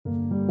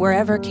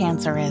Wherever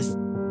cancer is,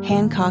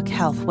 Hancock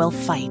Health will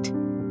fight.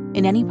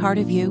 In any part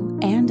of you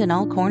and in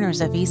all corners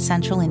of East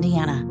Central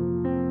Indiana.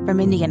 From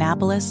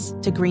Indianapolis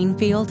to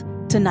Greenfield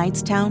to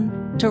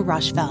Knightstown to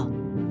Rushville.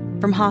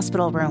 From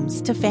hospital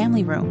rooms to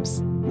family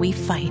rooms, we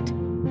fight.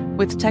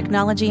 With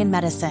technology and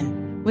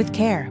medicine, with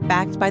care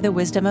backed by the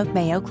wisdom of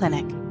Mayo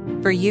Clinic.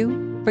 For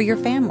you, for your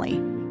family,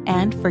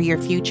 and for your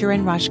future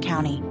in Rush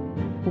County.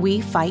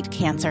 We fight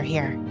cancer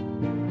here.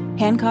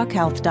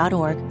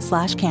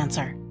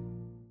 HancockHealth.org/cancer.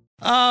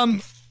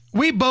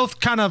 We both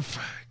kind of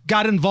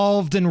got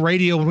involved in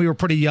radio when we were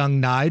pretty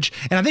young, Nige.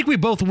 And I think we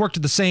both worked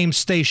at the same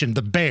station,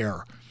 The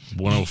Bear.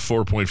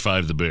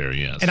 104.5 The Bear,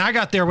 yes. And I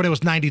got there when it was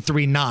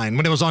 93.9,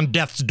 when it was on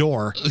death's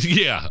door.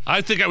 Yeah,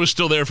 I think I was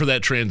still there for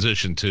that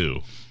transition,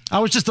 too. I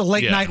was just a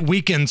late-night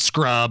weekend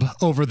scrub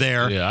over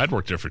there. Yeah, I'd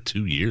worked there for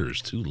 2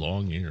 years, 2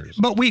 long years.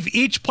 But we've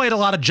each played a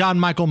lot of John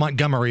Michael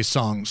Montgomery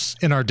songs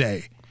in our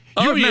day.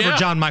 You remember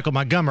John Michael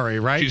Montgomery,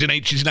 right? She's an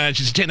 8, she's 9,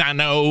 she's a 10, I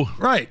know.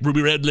 Right.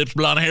 Ruby red lips,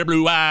 blonde hair,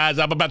 blue eyes.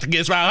 I'm about to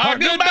kiss my heart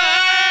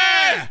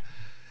goodbye.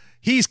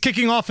 He's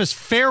kicking off his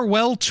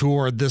farewell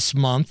tour this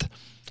month.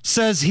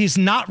 Says he's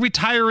not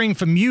retiring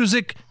from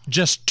music,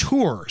 just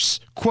tours.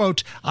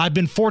 Quote, I've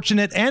been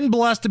fortunate and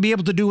blessed to be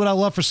able to do what I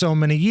love for so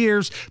many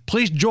years.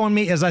 Please join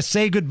me as I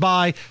say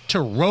goodbye to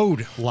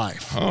road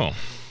life. Oh.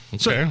 Okay.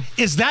 So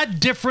is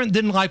that different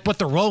than like what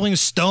the Rolling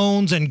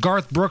Stones and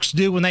Garth Brooks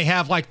do when they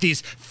have like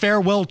these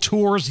farewell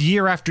tours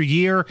year after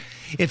year?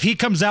 If he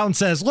comes out and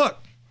says,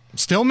 look, I'm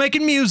still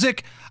making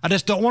music, I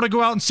just don't want to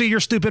go out and see your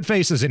stupid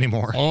faces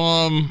anymore.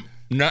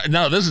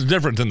 No, this is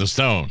different than the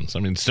Stones.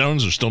 I mean,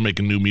 Stones are still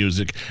making new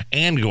music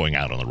and going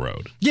out on the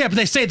road. Yeah, but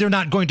they say they're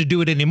not going to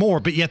do it anymore,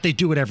 but yet they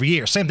do it every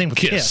year. Same thing with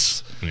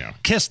Kiss. Yeah.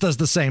 Kiss does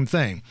the same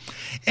thing.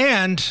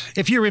 And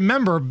if you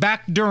remember,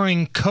 back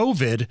during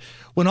COVID,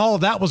 when all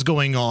of that was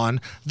going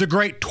on, the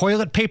great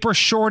toilet paper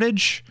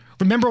shortage.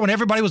 Remember when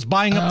everybody was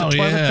buying up the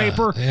toilet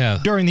paper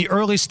during the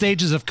early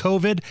stages of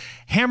COVID?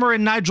 Hammer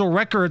and Nigel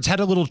Records had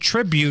a little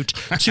tribute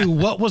to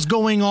what was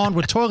going on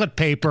with toilet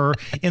paper,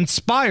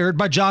 inspired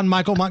by John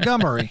Michael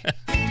Montgomery.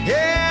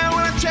 Yeah,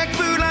 well, I checked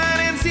Food Line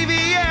and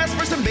CVS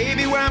for some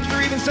baby wipes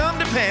or even some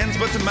Depends.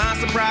 But to my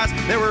surprise,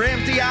 there were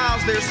empty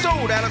aisles. They're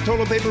sold out of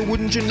toilet paper,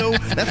 wouldn't you know?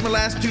 That's my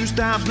last 2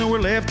 stops, nowhere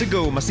left to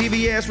go. My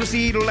CVS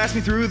receipt will last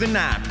me through the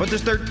night, but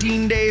there's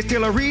 13 days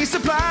till I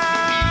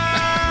resupply.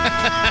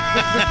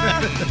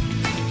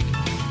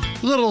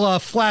 Little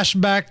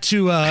flashback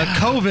to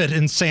COVID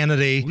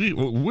insanity.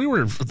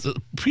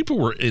 People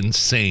were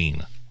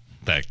insane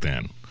back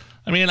then.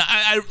 I mean,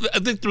 I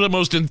think the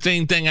most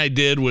insane thing I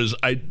did was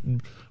I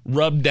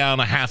rubbed down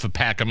a half a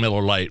pack of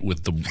Miller Lite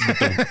with the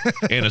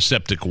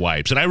antiseptic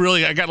wipes. And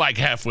I got like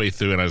halfway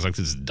through and I was like,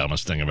 this is the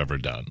dumbest thing I've ever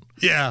done.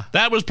 Yeah.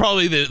 That was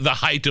probably the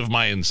height of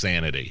my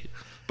insanity.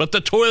 But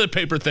the toilet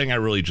paper thing I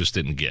really just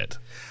didn't get.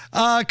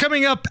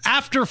 Coming up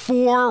after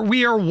 4,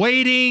 we are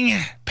waiting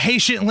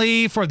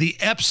patiently for the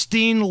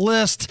Epstein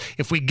list.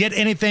 If we get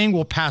anything,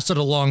 we'll pass it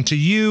along to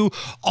you.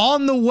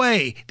 On the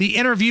way, the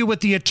interview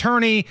with the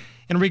attorney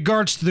in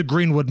regards to the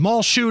Greenwood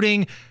Mall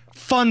shooting.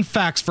 Fun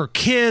facts for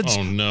kids.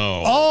 Oh,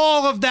 no.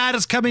 All of that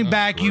is coming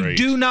back. Great.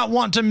 You do not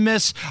want to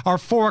miss our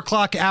 4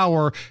 o'clock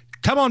hour.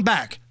 Come on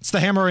back. It's the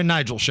Hammer and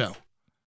Nigel Show.